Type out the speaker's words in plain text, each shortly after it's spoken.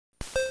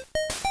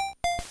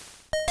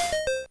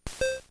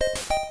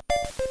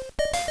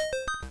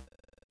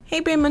Hey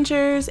Brain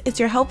Munchers,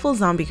 it's your helpful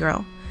zombie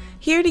girl,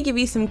 here to give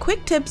you some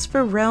quick tips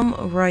for Realm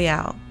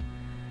Royale.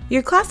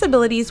 Your class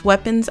abilities,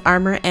 weapons,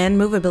 armor, and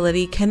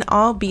movability can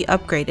all be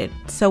upgraded,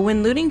 so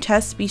when looting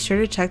chests be sure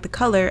to check the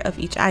color of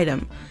each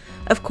item.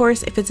 Of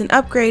course, if it's an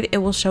upgrade, it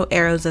will show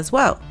arrows as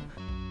well.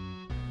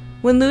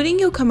 When looting,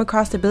 you'll come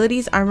across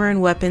abilities, armor,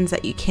 and weapons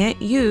that you can't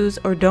use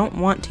or don't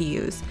want to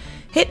use.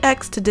 Hit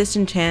X to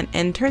disenchant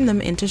and turn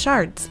them into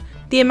shards.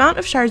 The amount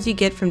of shards you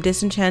get from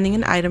disenchanting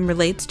an item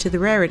relates to the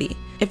rarity.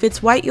 If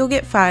it's white, you'll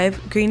get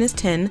 5, green is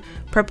 10,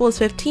 purple is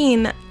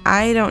 15,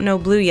 I don't know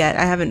blue yet,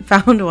 I haven't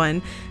found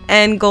one,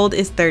 and gold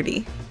is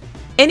 30.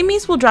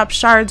 Enemies will drop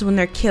shards when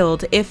they're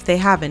killed, if they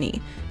have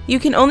any. You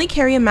can only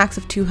carry a max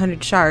of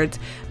 200 shards,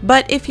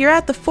 but if you're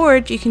at the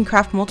forge, you can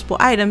craft multiple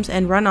items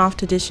and run off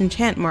to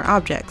disenchant more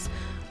objects.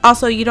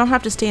 Also, you don't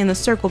have to stay in the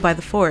circle by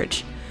the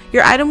forge.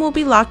 Your item will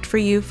be locked for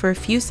you for a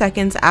few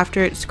seconds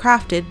after it's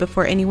crafted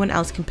before anyone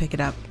else can pick it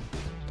up.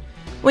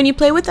 When you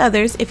play with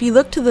others, if you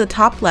look to the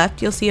top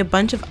left, you'll see a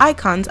bunch of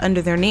icons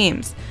under their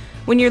names.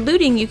 When you're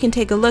looting, you can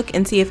take a look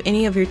and see if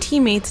any of your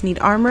teammates need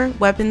armor,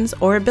 weapons,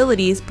 or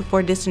abilities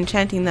before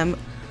disenchanting them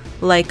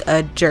like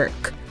a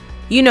jerk.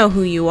 You know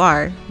who you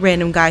are,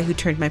 random guy who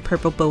turned my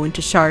purple bow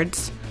into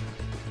shards.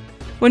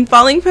 When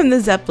falling from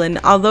the Zeppelin,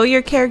 although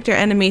your character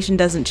animation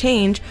doesn't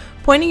change,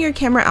 pointing your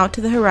camera out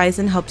to the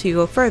horizon helps you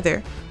go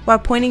further, while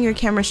pointing your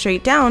camera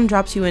straight down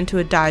drops you into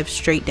a dive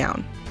straight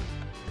down.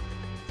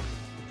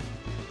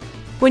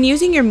 When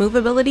using your move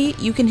ability,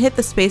 you can hit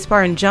the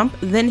spacebar and jump,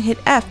 then hit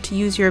F to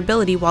use your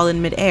ability while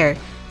in midair,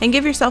 and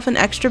give yourself an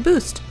extra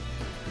boost.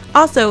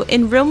 Also,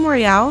 in Realm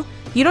Royale,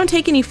 you don't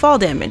take any fall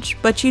damage,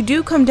 but you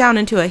do come down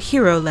into a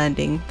hero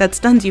landing that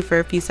stuns you for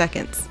a few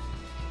seconds.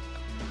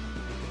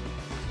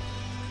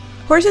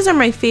 Horses are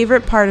my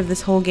favorite part of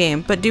this whole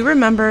game, but do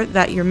remember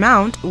that your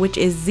mount, which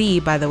is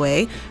Z by the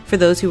way, for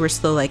those who were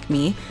slow like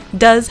me,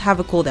 does have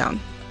a cooldown.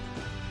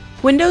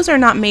 Windows are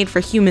not made for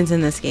humans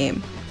in this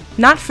game.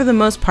 Not for the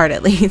most part,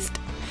 at least.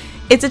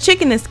 It's a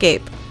chicken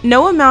escape.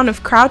 No amount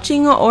of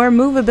crouching or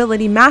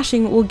movability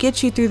mashing will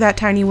get you through that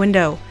tiny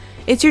window.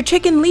 It's your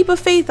chicken leap of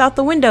faith out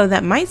the window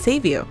that might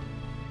save you.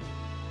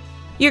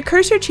 Your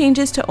cursor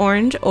changes to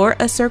orange or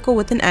a circle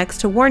with an X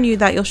to warn you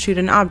that you'll shoot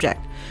an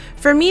object.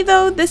 For me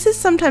though, this is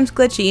sometimes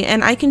glitchy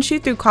and I can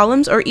shoot through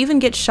columns or even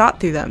get shot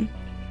through them.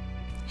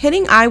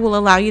 Hitting I will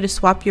allow you to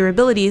swap your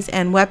abilities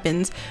and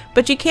weapons,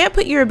 but you can't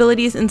put your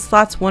abilities in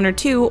slots 1 or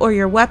 2 or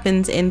your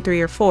weapons in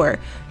 3 or 4,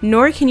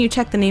 nor can you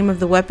check the name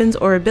of the weapons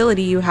or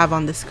ability you have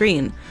on the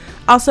screen.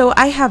 Also,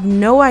 I have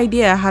no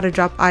idea how to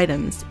drop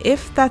items,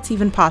 if that's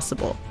even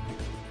possible.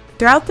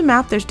 Throughout the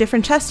map, there's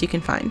different chests you can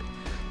find.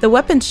 The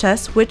weapons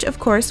chest, which of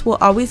course will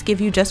always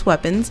give you just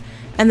weapons,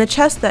 and the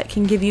chest that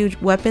can give you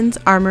weapons,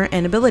 armor,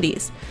 and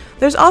abilities.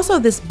 There's also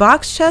this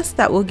box chest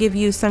that will give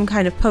you some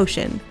kind of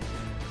potion.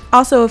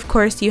 Also, of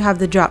course, you have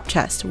the drop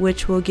chest,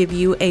 which will give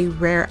you a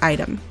rare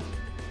item.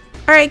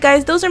 Alright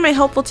guys, those are my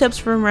helpful tips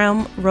from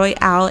Realm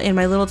Royale in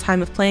my little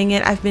time of playing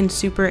it. I've been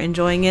super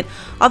enjoying it.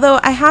 Although,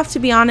 I have to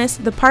be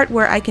honest, the part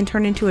where I can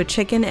turn into a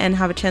chicken and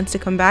have a chance to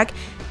come back,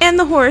 and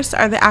the horse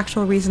are the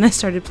actual reason I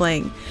started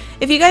playing.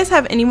 If you guys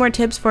have any more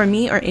tips for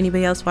me or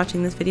anybody else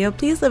watching this video,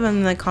 please leave them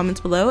in the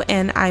comments below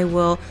and I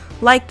will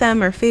like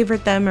them or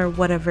favorite them or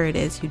whatever it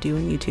is you do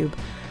in YouTube.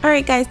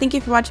 Alright guys, thank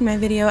you for watching my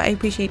video. I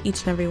appreciate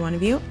each and every one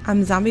of you.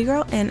 I'm Zombie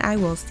Girl and I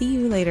will see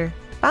you later.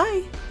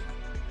 Bye!